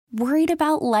Worried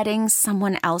about letting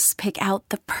someone else pick out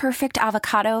the perfect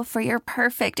avocado for your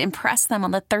perfect impress them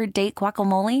on the third date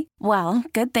guacamole? Well,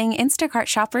 good thing Instacart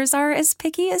shoppers are as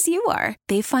picky as you are.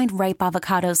 They find ripe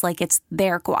avocados like it's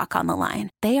their guac on the line.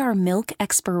 They are milk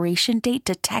expiration date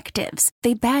detectives.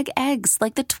 They bag eggs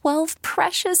like the 12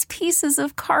 precious pieces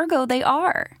of cargo they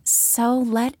are. So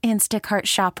let Instacart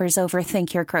shoppers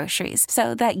overthink your groceries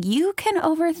so that you can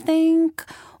overthink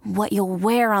what you'll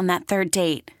wear on that third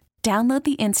date. Download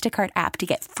the Instacart app to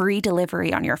get free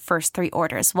delivery on your first 3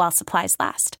 orders while supplies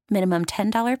last. Minimum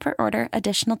 $10 per order.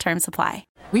 Additional terms apply.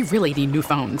 We really need new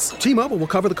phones. T-Mobile will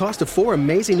cover the cost of 4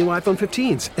 amazing new iPhone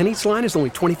 15s, and each line is only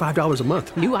 $25 a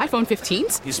month. New iPhone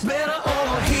 15s? It's better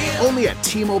over here. Only at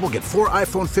T-Mobile, get 4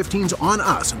 iPhone 15s on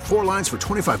us and 4 lines for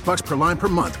 $25 per line per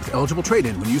month with eligible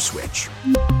trade-in when you switch.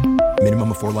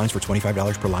 Minimum of 4 lines for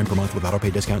 $25 per line per month with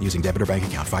autopay discount using debit or bank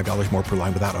account. $5 more per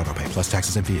line without autopay, plus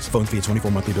taxes and fees. Phone fee at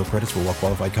 24 monthly bill credits for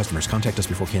well-qualified customers. Contact us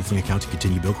before canceling account to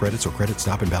continue bill credits or credit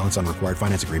stop and balance on required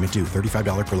finance agreement due.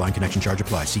 $35 per line connection charge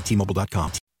applies. See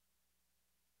T-Mobile.com.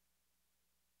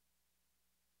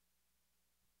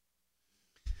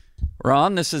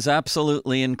 Ron, this is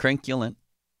absolutely incrinculant.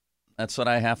 That's what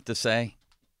I have to say.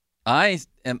 I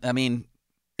mean,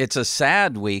 it's a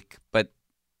sad week, but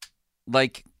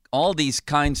like all these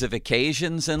kinds of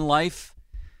occasions in life,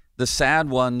 the sad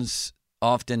ones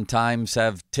oftentimes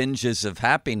have tinges of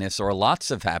happiness or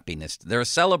lots of happiness. They're a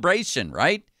celebration,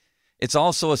 right? It's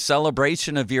also a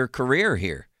celebration of your career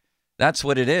here. That's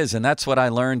what it is, and that's what I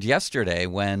learned yesterday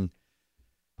when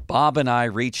Bob and I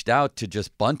reached out to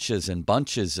just bunches and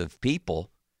bunches of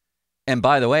people. And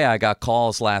by the way, I got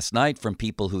calls last night from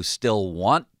people who still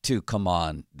want to come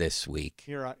on this week.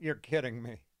 You're kidding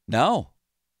me. No.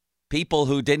 People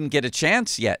who didn't get a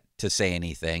chance yet to say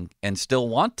anything and still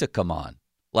want to come on,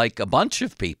 like a bunch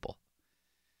of people.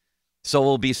 So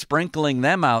we'll be sprinkling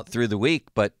them out through the week.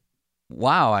 But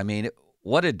wow, I mean,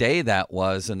 what a day that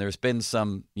was. And there's been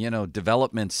some,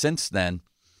 developments since then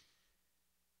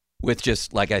with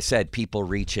just, like I said, people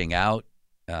reaching out.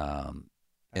 And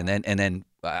then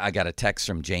I got a text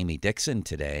from Jamie Dixon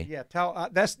today. Yeah,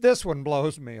 this one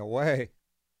blows me away.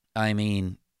 I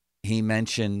mean, he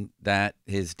mentioned that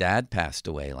his dad passed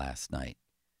away last night.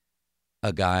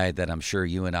 A guy that I'm sure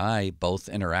you and I both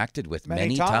interacted with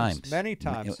many times. Many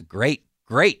times.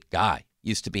 Great guy.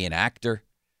 Used to be an actor.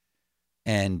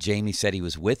 And Jamie said he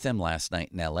was with him last night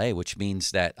in L.A., which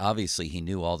means that obviously he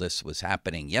knew all this was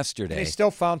happening yesterday. And he still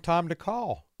found time to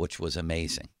call. Which was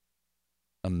amazing.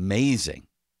 Amazing.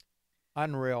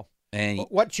 Unreal. And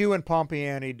what you and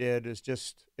Pompiani did is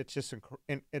it's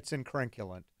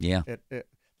incrinculant. Yeah.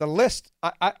 The list,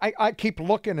 I keep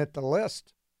looking at the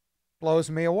list. Blows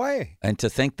me away. And to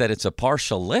think that it's a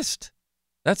partial list,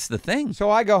 that's the thing. So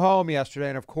I go home yesterday,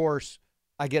 and of course,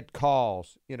 I get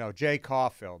calls. Jay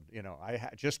Caulfield. I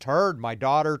just heard, my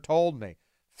daughter told me.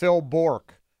 Phil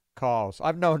Bork calls.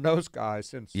 I've known those guys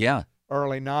since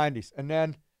early 90s. And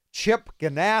then Chip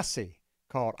Ganassi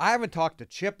called. I haven't talked to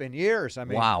Chip in years. I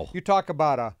mean, wow. You talk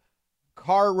about a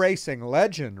car racing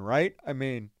legend, right? I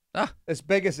mean, as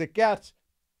big as it gets.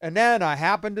 And then I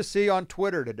happened to see on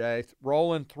Twitter today,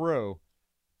 rolling through.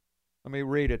 Let me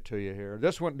read it to you here.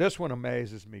 This one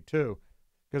amazes me too,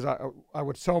 because I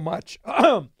would so much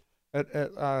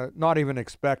not even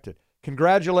expect it.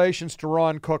 Congratulations to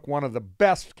Ron Cook, one of the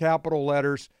best capital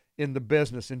letters in the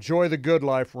business. Enjoy the good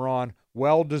life, Ron.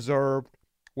 Well deserved,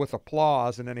 with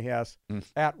applause. And then he has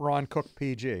at Ron Cook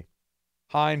PG.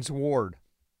 Hines Ward.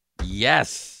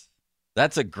 Yes,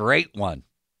 that's a great one.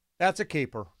 That's a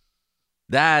keeper.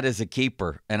 That is a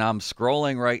keeper. And I'm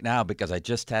scrolling right now because I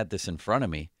just had this in front of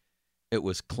me. It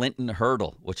was Clinton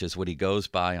Hurdle, which is what he goes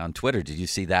by on Twitter. Did you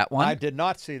see that one? I did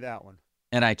not see that one.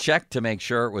 And I checked to make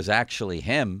sure it was actually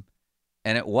him,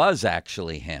 and it was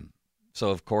actually him.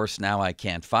 So, of course, now I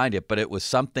can't find it, but it was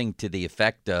something to the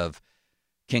effect of,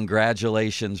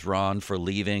 congratulations, Ron, for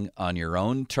leaving on your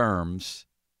own terms.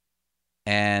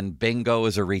 And bingo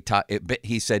is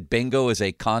he said, bingo is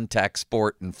a contact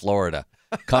sport in Florida.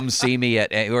 Come see me at,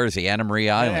 where is he? Anna Marie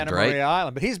Island, right? Anna Marie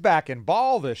Island. But he's back in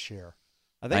ball this year.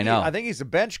 I know. I think he's a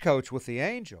bench coach with the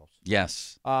Angels.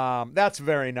 Yes. That's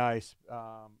very nice.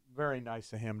 Very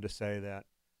nice of him to say that.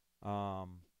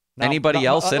 Anybody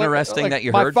else interesting that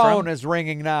you heard from? My phone from? is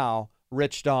ringing now.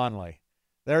 Rich Donnelly.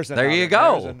 There you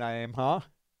go. There's a name, huh?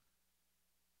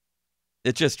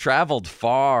 It just traveled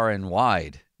far and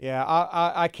wide. Yeah,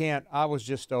 I can't. I was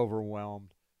just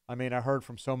overwhelmed. I mean, I heard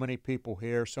from so many people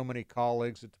here, so many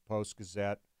colleagues at the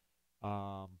Post-Gazette.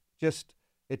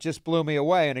 It just blew me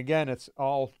away. And again, it's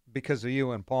all because of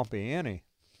you and Pompiani.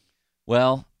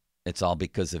 Well, it's all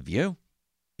because of you.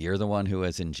 You're the one who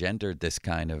has engendered this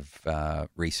kind of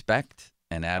respect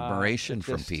and admiration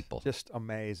from people. Just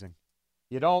amazing.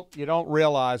 You don't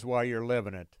realize why you're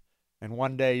living it. And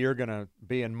one day you're going to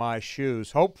be in my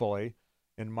shoes, hopefully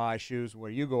in my shoes,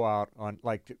 where you go out on,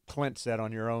 like Clint said,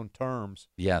 on your own terms.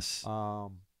 Yes.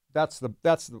 That's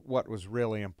what was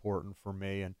really important for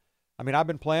me. And I mean, I've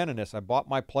been planning this. I bought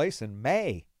my place in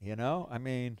May, I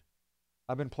mean,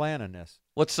 I've been planning this.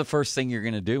 What's the first thing you're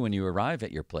going to do when you arrive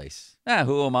at your place?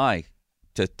 Who am I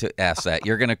to ask that?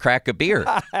 You're going to crack a beer.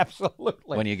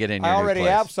 Absolutely. When you get in your I new already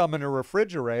place. have some in the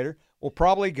refrigerator. We'll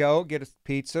probably go get a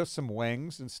pizza, some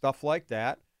wings, and stuff like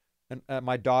that. And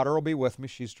my daughter will be with me.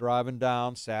 She's driving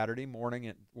down Saturday morning,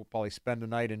 and we'll probably spend the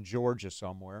night in Georgia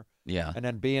somewhere. Yeah. And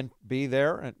then be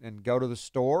there and go to the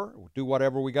store, do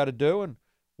whatever we got to do, and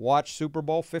watch Super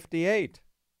Bowl 58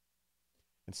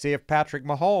 and see if Patrick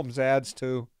Mahomes adds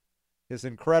to his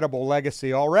incredible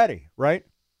legacy already, right?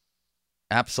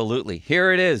 Absolutely.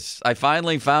 Here it is. I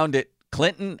finally found it.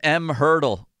 Clinton M.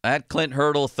 Hurdle, at Clint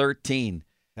Hurdle 13.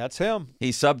 That's him. He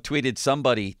subtweeted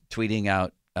somebody tweeting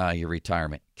out your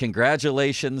retirement.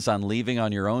 Congratulations on leaving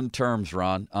on your own terms,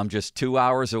 Ron. I'm just 2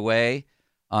 hours away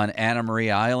on Anna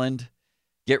Marie Island.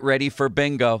 Get ready for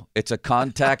bingo. It's a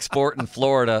contact sport in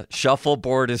Florida.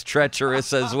 Shuffleboard is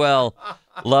treacherous as well.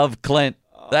 Love, Clint.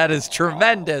 That is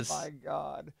tremendous. Oh, my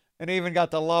God. And he even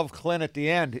got to love Clint at the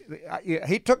end.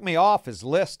 He took me off his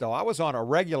list, though. I was on a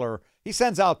regular – he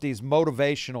sends out these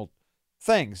motivational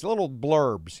things, little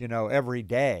blurbs, every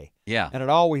day. Yeah. And it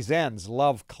always ends,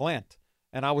 love Clint.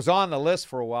 And I was on the list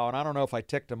for a while, and I don't know if I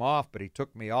ticked him off, but he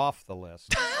took me off the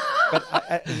list.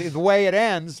 But the way it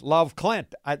ends, love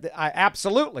Clint. I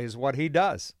absolutely is what he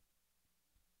does.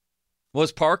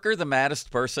 Was Parker the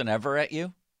maddest person ever at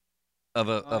you? Of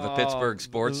a Pittsburgh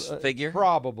sports figure?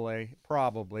 Probably.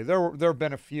 There have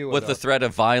been a few with of the threat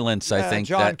of violence, I think.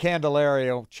 John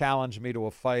Candelario challenged me to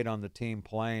a fight on the team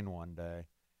plane one day.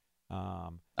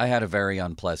 I had a very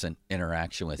unpleasant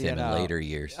interaction with him in later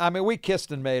years. I mean, we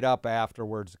kissed and made up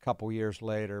afterwards a couple years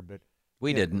later, but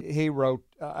we didn't. He wrote,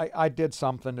 I did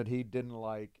something that he didn't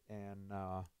like, and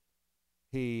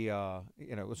he,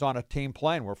 it was on a team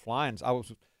plane. We're flying. I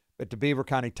was at the Beaver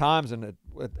County Times, and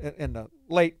in the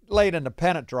late in the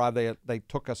pennant drive, they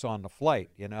took us on the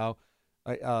flight.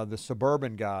 The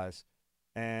Suburban guys,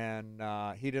 and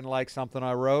he didn't like something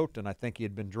I wrote, and I think he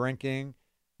had been drinking,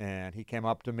 and he came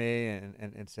up to me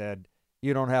and said,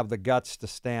 "You don't have the guts to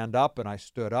stand up," and I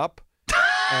stood up.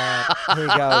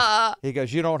 And he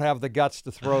goes, "You don't have the guts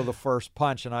to throw the first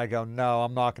punch," and I go, "No,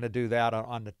 I'm not going to do that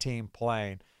on the team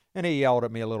plane." And he yelled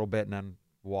at me a little bit and then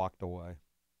walked away.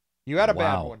 You had a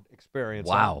bad one experience.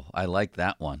 Wow, I like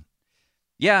that one.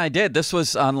 Yeah, I did. This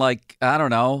was on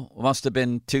must have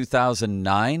been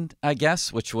 2009, I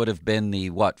guess, which would have been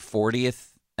the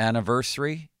 40th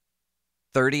anniversary,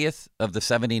 30th of the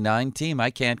 79 team. I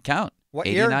can't count. What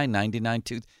 89, year? 99,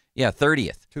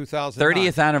 30th. 2009.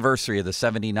 30th anniversary of the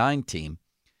 79 team.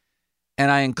 And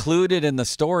I included in the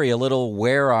story a little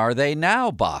 "Where Are They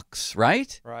Now" box,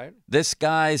 right? Right. This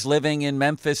guy's living in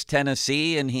Memphis,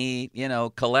 Tennessee, and he,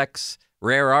 collects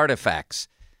rare artifacts.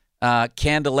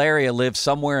 Candelaria lives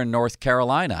somewhere in North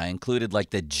Carolina. I included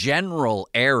the general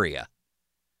area.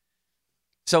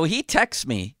 So he texts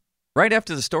me right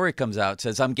after the story comes out,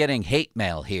 says, "I'm getting hate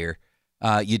mail here.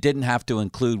 You didn't have to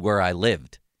include where I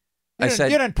lived." You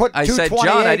didn't put I said,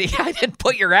 "John, I didn't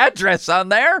put your address on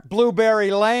there.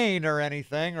 Blueberry Lane or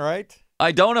anything, right?"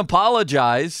 I don't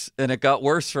apologize, and it got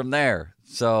worse from there.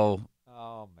 So,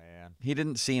 oh man, he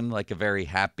didn't seem like a very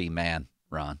happy man,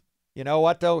 Ron. You know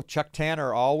what though? Chuck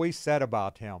Tanner always said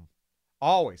about him.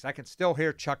 Always, I can still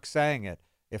hear Chuck saying it.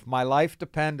 If my life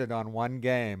depended on one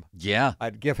game, yeah,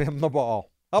 I'd give him the ball.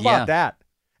 How about that?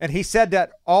 And he said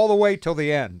that all the way till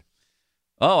the end.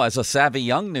 Oh, as a savvy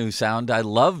young news sound, I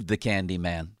loved the Candy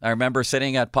Man. I remember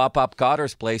sitting at Pop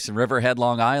Cotter's place in Riverhead,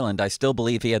 Long Island. I still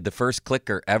believe he had the first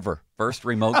clicker ever, first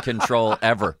remote control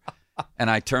ever. And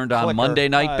I turned on Monday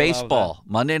Night Baseball.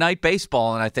 Monday Night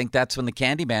Baseball, and I think that's when the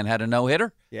Candy Man had a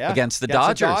no-hitter against the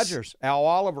Dodgers. Al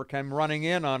Oliver came running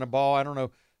in on a ball. I don't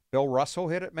know. Bill Russell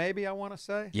hit it maybe, I want to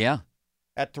say. Yeah.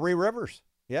 At Three Rivers.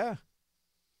 Yeah.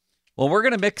 Well, we're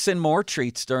going to mix in more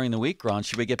treats during the week, Ron.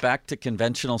 Should we get back to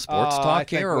conventional sports talk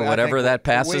here or whatever that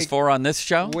passes for on this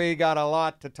show? We got a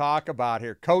lot to talk about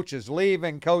here. Coaches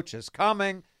leaving, coaches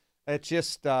coming. It's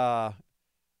just, I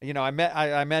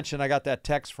mentioned I got that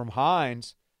text from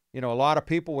Hines. A lot of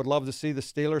people would love to see the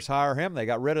Steelers hire him. They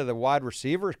got rid of the wide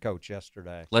receivers coach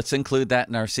yesterday. Let's include that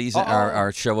in our season,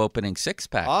 our show opening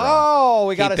six-pack. Oh,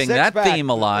 we got keeping a six-pack. That theme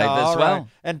alive as well.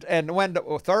 Right. And when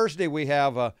Thursday we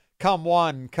have come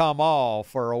one, come all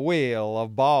for a wheel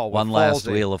of ball. One last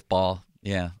wheel of ball.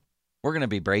 Yeah. We're going to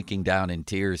be breaking down in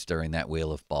tears during that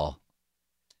wheel of ball.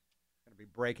 Going to be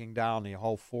breaking down the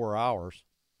whole 4 hours.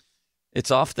 It's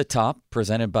Off the Top,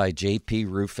 presented by JP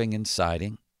Roofing and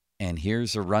Siding. And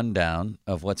here's a rundown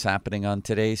of what's happening on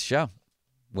today's show.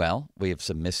 Well, we have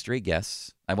some mystery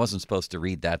guests. I wasn't supposed to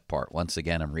read that part. Once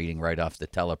again, I'm reading right off the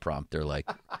teleprompter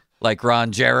like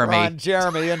Ron Jeremy. Ron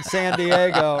Jeremy in San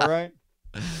Diego, right?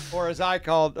 Or as I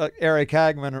called Eric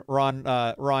Hagman,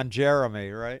 Ron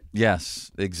Jeremy, right? Yes,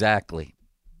 exactly.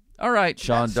 All right,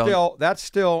 Sean. That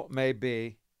still may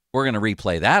be. We're going to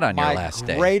replay that on your last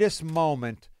day. My greatest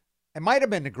moment. It might have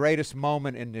been the greatest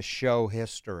moment in this show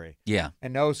history. Yeah.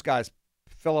 And those guys,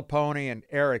 Filipponi and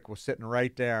Eric, was sitting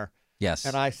right there. Yes.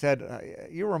 And I said,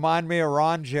 you remind me of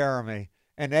Ron Jeremy.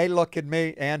 And they look at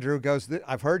me. Andrew goes,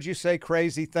 I've heard you say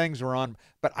crazy things, Ron,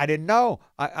 but I didn't know.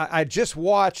 I just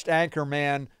watched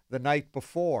Anchorman the night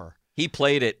before. He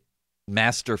played it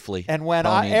masterfully. And when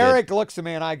Eric looks at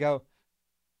me and I go,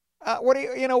 what do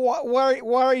you know?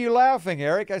 Why are you laughing,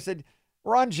 Eric? I said,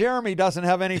 Ron Jeremy doesn't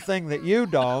have anything that you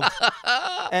don't.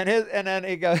 And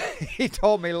then he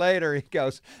told me later, he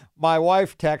goes, my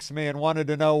wife texted me and wanted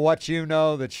to know what you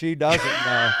know that she doesn't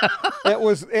know. It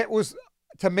was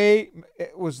to me,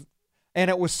 it was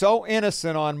so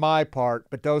innocent on my part,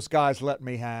 but those guys let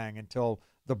me hang until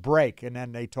the break, and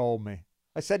then they told me.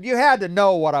 I said, you had to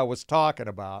know what I was talking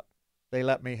about. They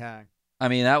let me hang. I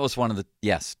mean, that was one of the,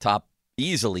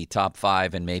 easily top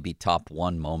 5 and maybe top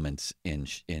 1 moments in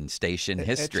station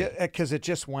history. Because it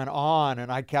just went on,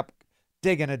 and I kept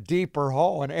digging a deeper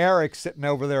hole, and Eric sitting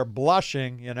over there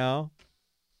blushing, you know.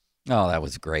 Oh, that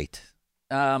was great.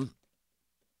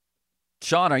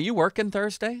 Sean, are you working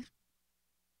Thursday?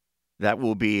 That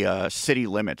will be City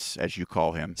Limits, as you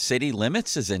call him. City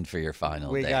Limits is in for your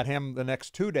final day. We got him the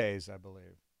next 2 days, I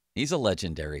believe. He's a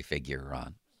legendary figure,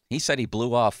 Ron. He said he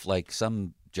blew off like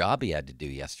some job he had to do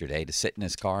yesterday to sit in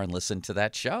his car and listen to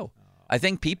that show. I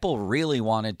think people really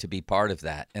wanted to be part of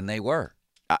that, and they were.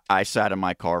 I sat in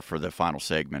my car for the final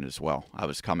segment as well. I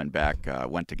was coming back,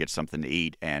 went to get something to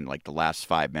eat, and like the last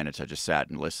 5 minutes, I just sat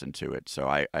and listened to it. So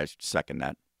I second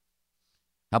that.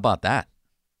 How about that?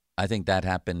 I think that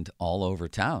happened all over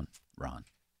town, Ron.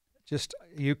 Just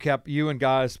you and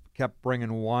guys kept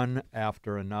bringing one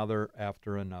after another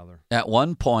after another. At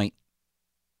one point,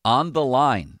 on the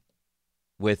line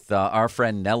with our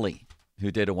friend Nellie,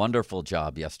 who did a wonderful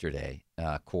job yesterday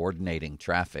coordinating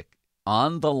traffic,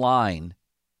 on the line,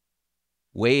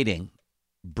 waiting,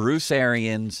 Bruce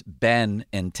Arians, Ben,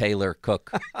 and Taylor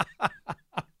Cook.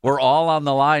 We're all on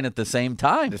the line at the same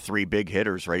time. The 3 big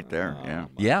hitters right there.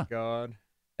 Yeah. God.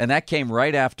 And that came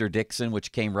right after Dixon,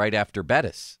 which came right after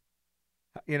Bettis.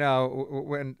 You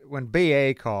know, when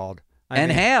B.A. called.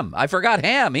 Ham. I forgot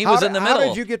Ham. He was in the middle. How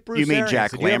did you get Bruce You mean Arians?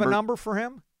 Jack Did you have a Lambert? number for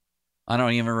him? I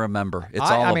don't even remember. It's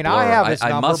all a blur. I have his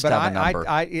number, I must but have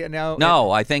a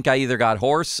number. I think I either got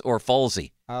Horse or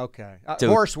Folsey. Okay.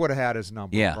 Horse would have had his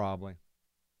number, probably.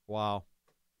 Wow.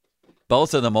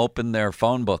 Both of them opened their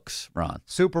phone books, Ron.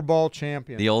 Super Bowl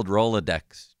champion. The old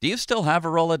Rolodex. Do you still have a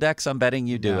Rolodex? I'm betting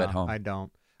you do at home. I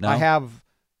don't. No? I have,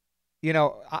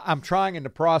 I'm trying in the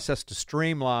process to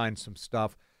streamline some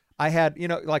stuff. I had,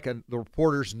 like the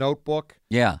reporter's notebook.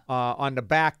 Yeah. On the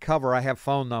back cover, I have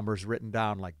phone numbers written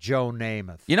down, like Joe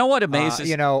Namath. You know what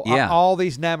amazes? All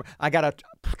these numbers. I got to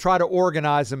try to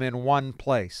organize them in one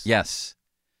place. Yes.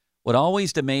 What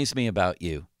always amazed me about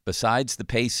you, besides the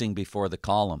pacing before the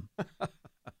column,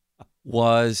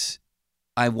 was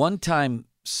I one time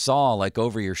saw, like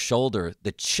over your shoulder,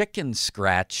 the chicken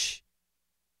scratch.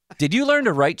 Did you learn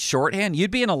to write shorthand?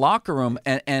 You'd be in a locker room,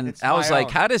 and I was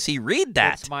like, how does he read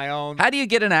that? It's my own. How do you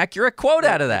get an accurate quote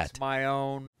out of that? It's my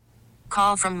own.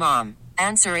 Call from mom.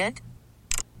 Answer it.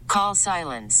 Call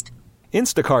silenced.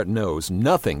 Instacart knows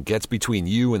nothing gets between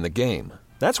you and the game.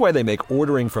 That's why they make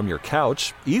ordering from your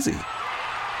couch easy.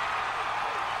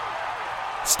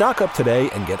 Stock up today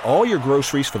and get all your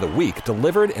groceries for the week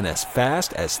delivered in as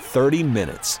fast as 30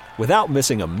 minutes without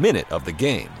missing a minute of the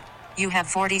game. You have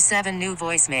 47 new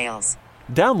voicemails.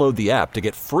 Download the app to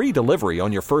get free delivery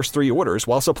on your first 3 orders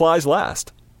while supplies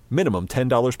last. Minimum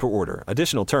 $10 per order.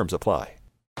 Additional terms apply.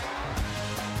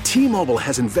 T-Mobile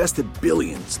has invested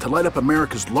billions to light up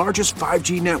America's largest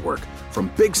 5G network, from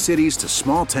big cities to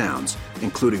small towns,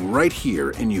 including right here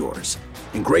in yours.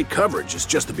 And great coverage is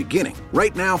just the beginning.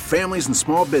 Right now, families and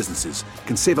small businesses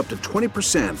can save up to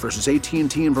 20% versus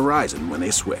AT&T and Verizon when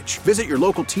they switch. Visit your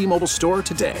local T-Mobile store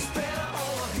today.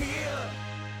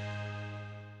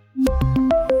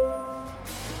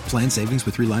 Plan savings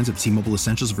with 3 lines of T-Mobile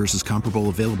Essentials versus comparable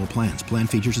available plans. Plan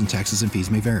features and taxes and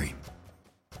fees may vary.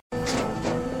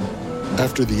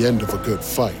 After the end of a good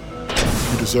fight,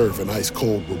 you deserve an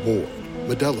ice-cold reward.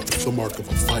 Modelo is the mark of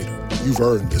a fighter. You've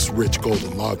earned this rich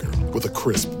golden lager with a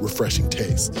crisp, refreshing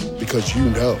taste. Because you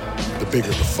know, the bigger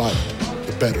the fight,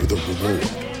 the better the reward.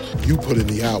 You put in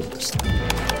the hours,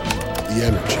 the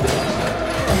energy,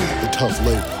 the tough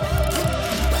labor.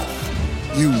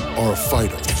 You are a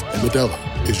fighter, and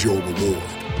Modelo is your reward.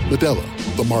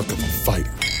 Modelo, the mark of a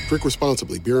fighter. Drink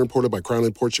responsibly. Beer imported by Crown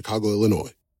Imports, Chicago,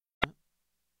 Illinois.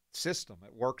 System.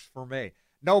 It works for me.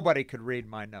 Nobody could read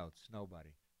my notes. Nobody.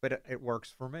 But it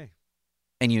works for me.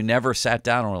 And you never sat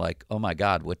down and were like, oh, my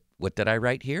God, what did I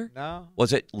write here? No.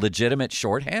 Was it legitimate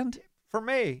shorthand? For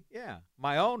me, yeah.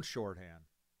 My own shorthand.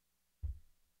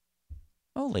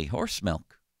 Holy horse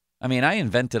milk. I mean, I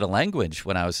invented a language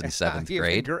when I was in seventh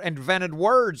grade. You've invented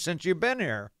words since you've been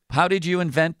here. How did you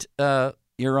invent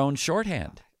your own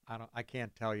shorthand? I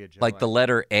can't tell you, Joe. Like the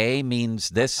letter A means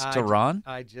this to Ron?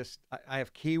 I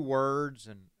have key words,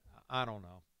 and I don't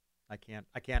know. I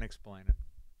can't explain it.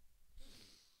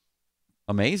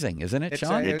 Amazing, isn't it,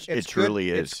 Sean? It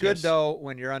truly is. It's good, though,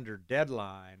 when you're under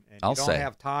deadline and you don't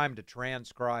have time to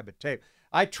transcribe a tape.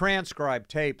 I transcribe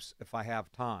tapes if I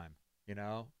have time, you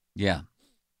know? Yeah.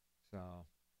 So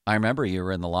I remember you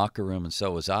were in the locker room, and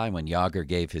so was I, when Yager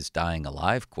gave his dying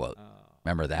alive quote.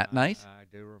 Remember that night? I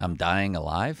do remember. I'm dying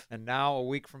alive. And now, a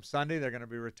week from Sunday, they're going to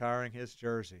be retiring his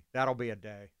jersey. That'll be a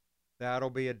day.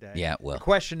 That'll be a day. Yeah, it will. The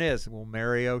question is, will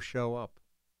Mario show up?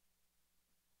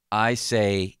 I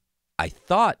say, I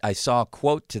thought I saw a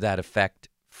quote to that effect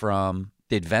from,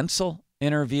 did Wenzel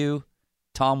interview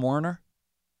Tom Werner?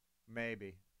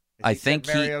 Maybe. I think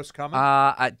Mario's coming?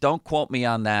 Don't quote me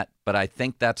on that, but I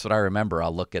think that's what I remember.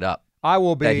 I'll look it up. I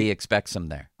will be. That he expects him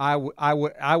there. I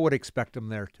would expect him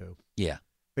there, too. Yeah.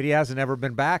 But he hasn't ever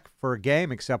been back for a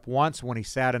game except once when he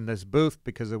sat in this booth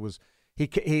because it was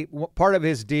he part of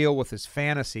his deal with his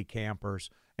fantasy campers,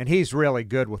 and he's really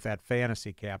good with that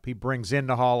fantasy camp. He brings in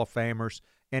the Hall of Famers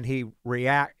and he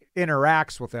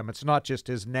interacts with them. It's not just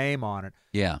his name on it.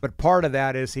 Yeah. But part of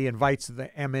that is he invites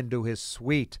them into his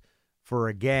suite for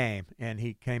a game, and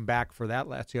he came back for that.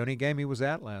 That's the only game he was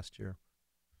at last year.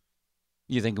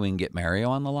 You think we can get Mario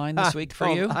on the line this week for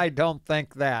you? I don't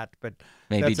think that, but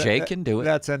maybe Jay can do it.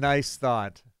 That's a nice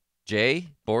thought.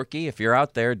 Jay, Borky, if you're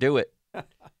out there, do it.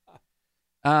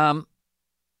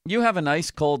 You have a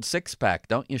nice cold six-pack,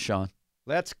 don't you, Sean?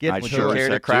 Let's get Would you care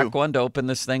to crack one to open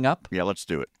this thing up? Yeah, let's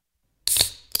do it.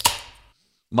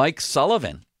 Mike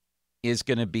Sullivan is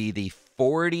going to be the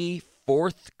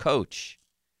 44th coach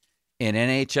in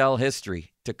NHL history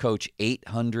to coach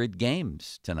 800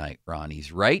 games tonight, Ron.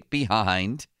 He's right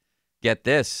behind, get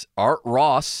this, Art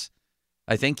Ross.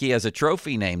 I think he has a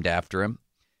trophy named after him.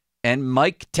 And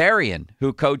Mike Therrien,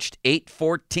 who coached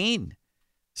 814.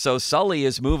 So Sully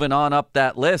is moving on up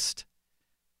that list.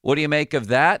 What do you make of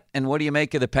that? And what do you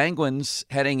make of the Penguins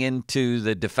heading into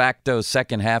the de facto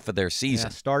second half of their season?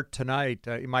 Yeah, start tonight.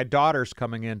 My daughter's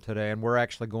coming in today, and we're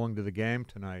actually going to the game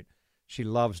tonight. She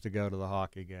loves to go to the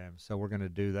hockey game, so we're going to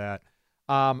do that.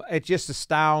 It just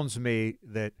astounds me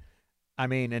that, I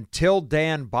mean, until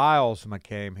Dan Bilesma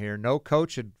came here, no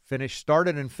coach had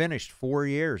started and finished 4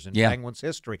 years in Penguins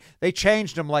history. They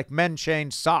changed them like men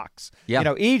change socks. Yeah. You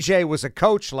know, EJ was a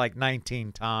coach like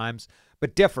 19 times,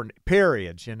 but different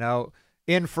periods, you know,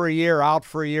 in for a year, out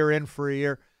for a year, in for a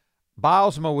year.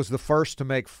 Bilesma was the first to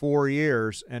make 4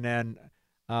 years, and then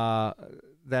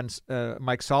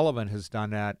Mike Sullivan has done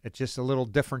that. It's just a little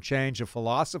different change of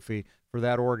philosophy for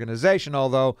that organization,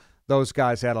 although those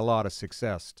guys had a lot of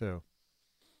success too.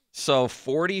 So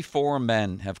 44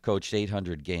 men have coached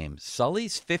 800 games.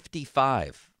 Sully's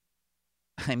 55.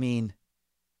 I mean,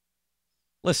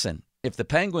 listen, if the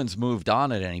Penguins moved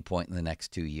on at any point in the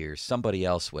next 2 years, somebody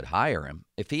else would hire him.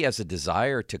 If he has a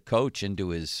desire to coach into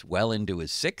his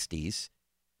 60s,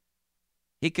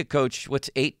 he could coach, what's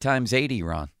 8 times 80,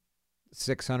 Ron?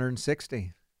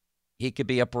 660. He could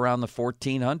be up around the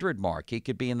 1,400 mark. He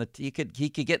could be he could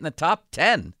get in the top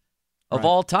 10 of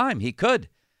all time. He could.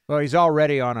 Well, he's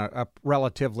already on a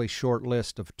relatively short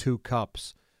list of 2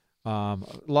 cups. A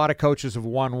lot of coaches have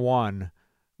won 1.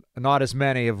 Not as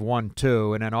many have won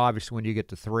 2. And then obviously when you get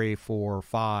to 3, 4,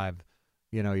 5,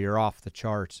 you know, you're off the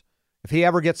charts. If he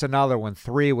ever gets another one,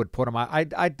 3 would put him. I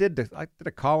did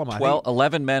a column.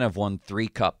 11 men have won 3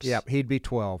 cups. Yeah, he'd be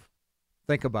 12.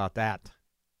 Think about that.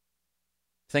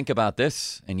 Think about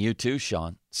this, and you too,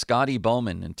 Sean. Scotty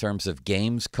Bowman, in terms of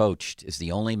games coached, is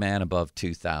the only man above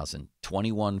 2,000,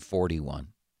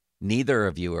 2141. Neither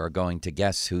of you are going to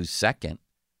guess who's second,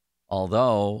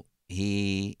 although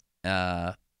he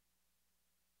is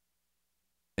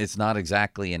not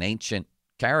exactly an ancient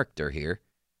character here.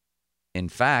 In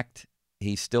fact,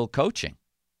 he's still coaching.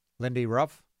 Lindy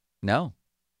Ruff? No.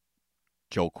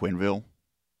 Joe Quenneville?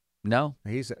 No.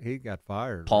 He got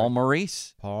fired. Paul right?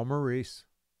 Maurice? Paul Maurice.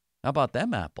 How about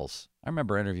them apples? I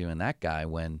remember interviewing that guy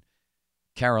when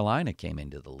Carolina came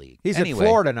into the league. He's anyway, at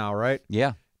Florida now, right?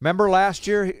 Yeah. Remember last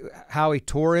year how he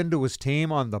tore into his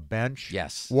team on the bench?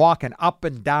 Yes. Walking up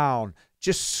and down,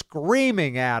 just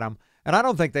screaming at him. And I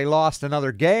don't think they lost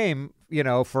another game, they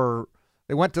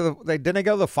didn't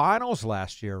go to the finals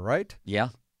last year, right? Yeah.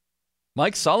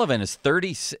 Mike Sullivan is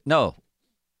 30. No.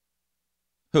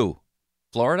 Who?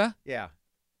 Florida? Yeah.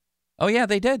 Oh, yeah,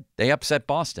 they did. They upset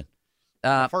Boston.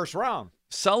 First round.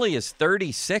 Sully is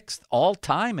 36th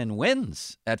all-time in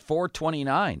wins at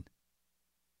 429.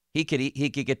 He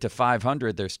could get to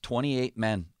 500. There's 28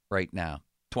 men right now.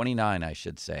 29, I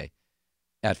should say,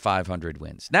 at 500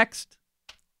 wins. Next,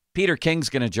 Peter King's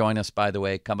going to join us, by the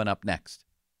way, coming up next.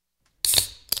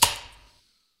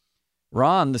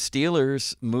 Ron, the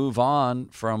Steelers move on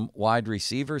from wide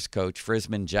receivers coach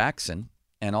Frisman Jackson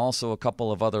and also a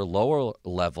couple of other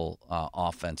lower-level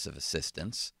offensive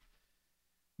assistants,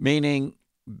 meaning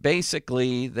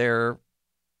basically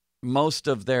most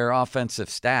of their offensive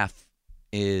staff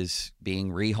is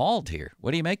being rehauled here.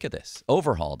 What do you make of this?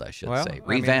 Overhauled, I should say.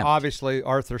 Revamped. Obviously,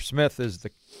 Arthur Smith is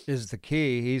the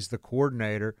key. He's the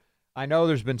coordinator. I know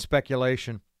there's been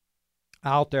speculation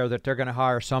out there that they're going to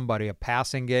hire somebody, a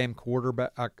passing game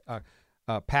quarterback,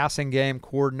 a passing game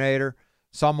coordinator,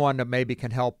 someone that maybe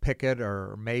can help Pickett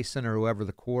or Mason or whoever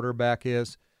the quarterback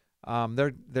is.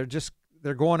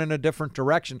 They're going in a different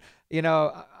direction.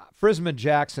 Frisman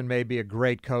Jackson may be a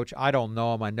great coach. I don't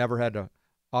know him. I never had the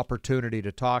opportunity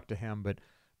to talk to him, but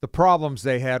the problems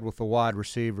they had with the wide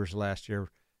receivers last year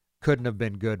couldn't have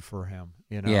been good for him.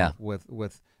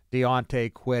 With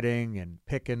Deontay quitting and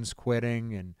Pickens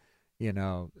quitting, and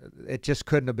it just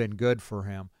couldn't have been good for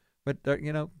him. But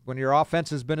when your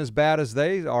offense has been as bad as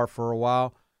they are for a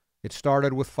while, it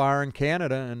started with firing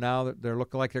Canada, and now they're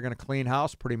looking like they're going to clean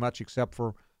house pretty much, except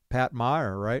for Pat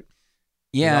Meyer, right?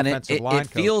 Yeah, and it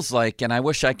feels like, and I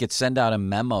wish I could send out a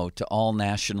memo to all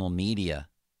national media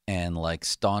and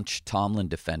staunch Tomlin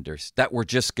defenders that we're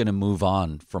just going to move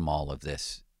on from all of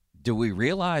this. Do we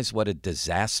realize what a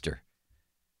disaster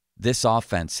this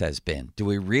offense has been? Do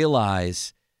we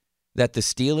realize that the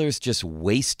Steelers just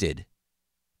wasted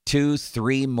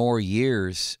 2-3 more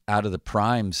years out of the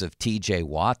primes of T.J.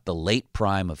 Watt, the late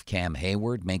prime of Cam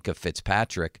Hayward, Minkah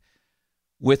Fitzpatrick,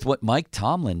 with what Mike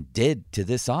Tomlin did to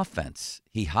this offense?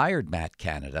 He hired Matt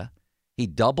Canada. He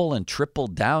double and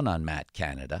tripled down on Matt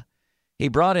Canada. He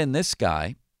brought in this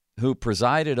guy who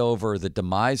presided over the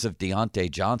demise of Deontay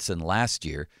Johnson last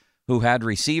year, who had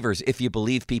receivers, if you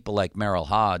believe people like Merrill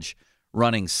Hodge,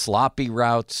 running sloppy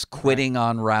routes, quitting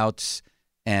on routes,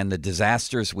 and the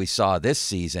disasters we saw this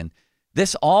season.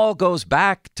 This all goes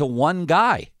back to one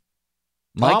guy,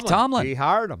 Mike Tomlin. He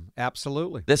hired him,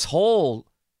 absolutely. This whole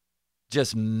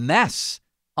just mess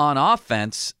on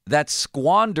offense that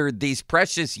squandered these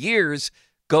precious years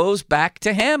goes back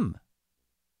to him.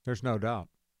 There's no doubt.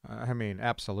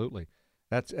 Absolutely.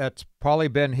 That's probably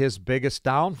been his biggest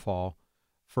downfall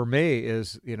for me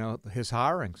is, his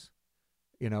hirings,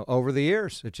 over the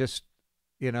years. It just,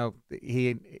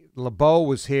 LeBeau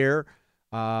was here.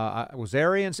 Was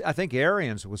Arians? I think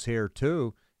Arians was here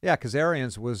too. Yeah, because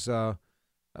Arians was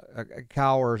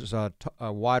Cowher's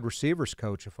wide receivers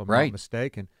coach, if I'm not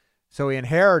mistaken. So he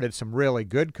inherited some really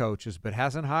good coaches, but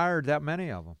hasn't hired that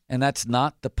many of them. And that's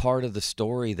not the part of the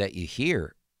story that you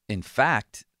hear. In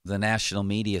fact, the national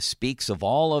media speaks of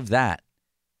all of that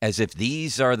as if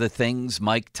these are the things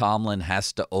Mike Tomlin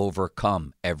has to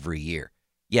overcome every year.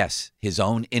 Yes, his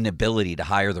own inability to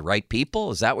hire the right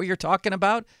people. Is that what you're talking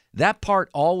about? That part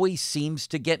always seems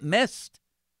to get missed.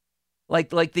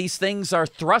 Like these things are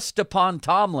thrust upon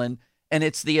Tomlin, and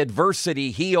it's the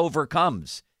adversity he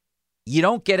overcomes. You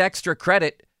don't get extra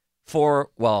credit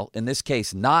for, well, in this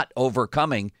case, not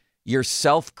overcoming your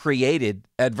self-created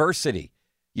adversity,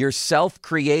 your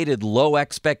self-created low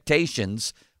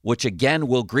expectations, which again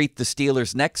will greet the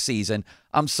Steelers next season.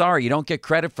 I'm sorry, you don't get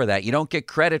credit for that. You don't get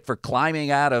credit for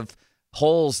climbing out of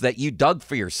holes that you dug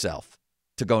for yourself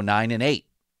to go 9-8.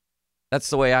 That's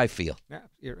the way I feel. Yeah,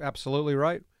 you're absolutely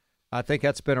right. I think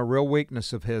that's been a real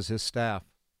weakness of his staff.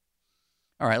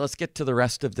 All right, let's get to the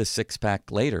rest of the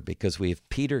six-pack later because we have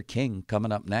Peter King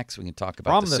coming up next. We can talk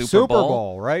about the Super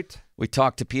Bowl, right? We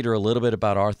talked to Peter a little bit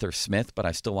about Arthur Smith, but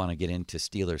I still want to get into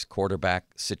Steelers quarterback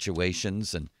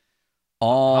situations and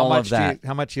all of that.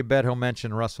 How much you bet he'll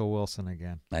mention Russell Wilson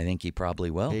again? I think he probably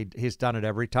will. He's done it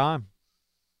every time.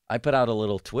 I put out a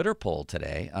little Twitter poll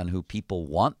today on who people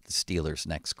want the Steelers'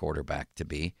 next quarterback to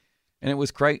be. And it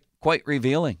was quite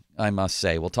revealing, I must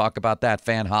say. We'll talk about that.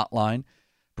 Fan Hotline,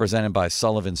 presented by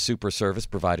Sullivan Super Service,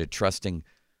 provided trusting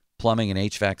plumbing and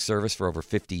HVAC service for over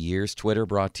 50 years. Twitter,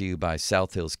 brought to you by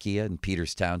South Hills Kia in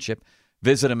Peters Township.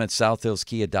 Visit them at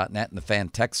southhillskia.net. And the Fan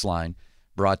Text Line,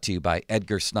 brought to you by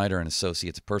Edgar Snyder and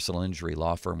Associates, a personal injury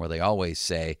law firm, where they always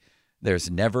say there's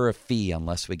never a fee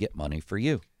unless we get money for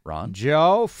you. Ron?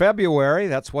 Joe, February,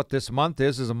 that's what this month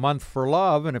is a month for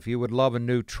love. And if you would love a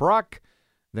new truck,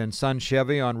 then Sun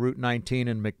Chevy on Route 19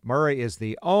 in McMurray is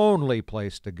the only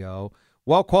place to go.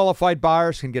 Well-qualified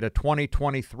buyers can get a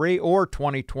 2023 or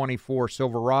 2024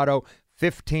 Silverado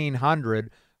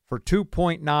 1500 for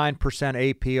 2.9%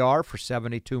 APR for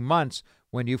 72 months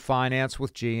when you finance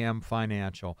with GM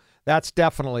Financial. That's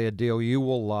definitely a deal you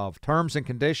will love. Terms and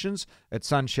conditions at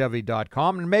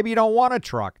sunchevy.com. And maybe you don't want a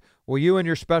truck. Well, you and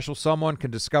your special someone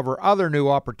can discover other new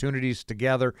opportunities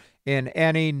together in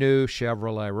any new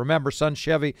Chevrolet. Remember, Sun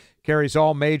Chevy carries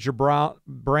all major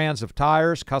brands of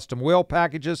tires, custom wheel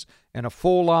packages, and a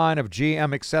full line of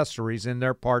GM accessories in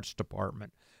their parts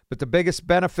department. But the biggest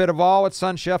benefit of all at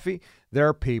Sun Chevy,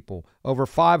 their people. Over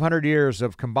 500 years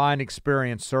of combined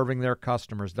experience serving their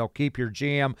customers. They'll keep your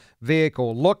GM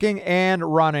vehicle looking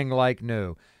and running like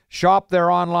new. Shop their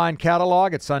online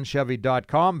catalog at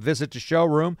sunchevy.com. Visit the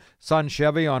showroom, Sun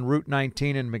Chevy on Route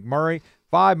 19 in McMurray,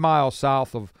 5 miles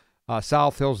south of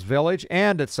South Hills Village,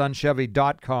 and at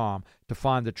sunchevy.com to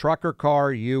find the truck or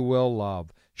car you will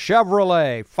love.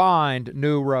 Chevrolet, find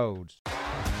new roads.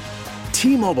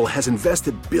 T-Mobile has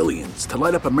invested billions to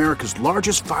light up America's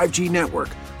largest 5G network,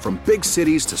 from big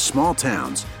cities to small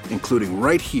towns, including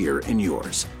right here in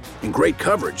yours. And great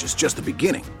coverage is just the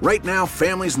beginning. Right now,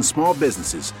 families and small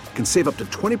businesses can save up to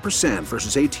 20%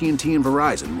 versus AT&T and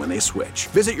Verizon when they switch.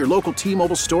 Visit your local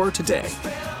T-Mobile store today.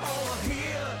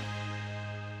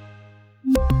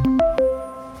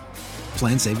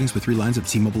 Plan savings with 3 lines of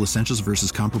T-Mobile Essentials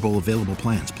versus comparable available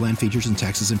plans. Plan features and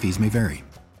taxes and fees may vary.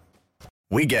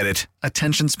 We get it.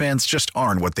 Attention spans just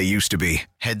aren't what they used to be.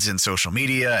 Heads in social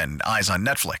media and eyes on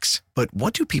Netflix. But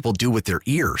what do people do with their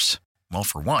ears? Well,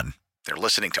 for one, they're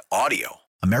listening to audio.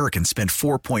 Americans spend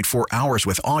 4.4 hours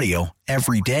with audio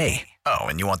every day. Oh,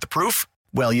 and you want the proof?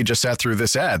 Well, you just sat through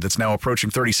this ad that's now approaching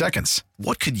 30 seconds.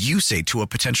 What could you say to a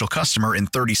potential customer in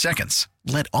 30 seconds?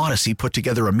 Let Odyssey put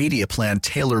together a media plan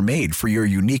tailor-made for your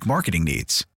unique marketing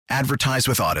needs. Advertise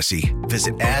with Odyssey.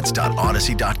 Visit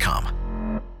ads.odyssey.com.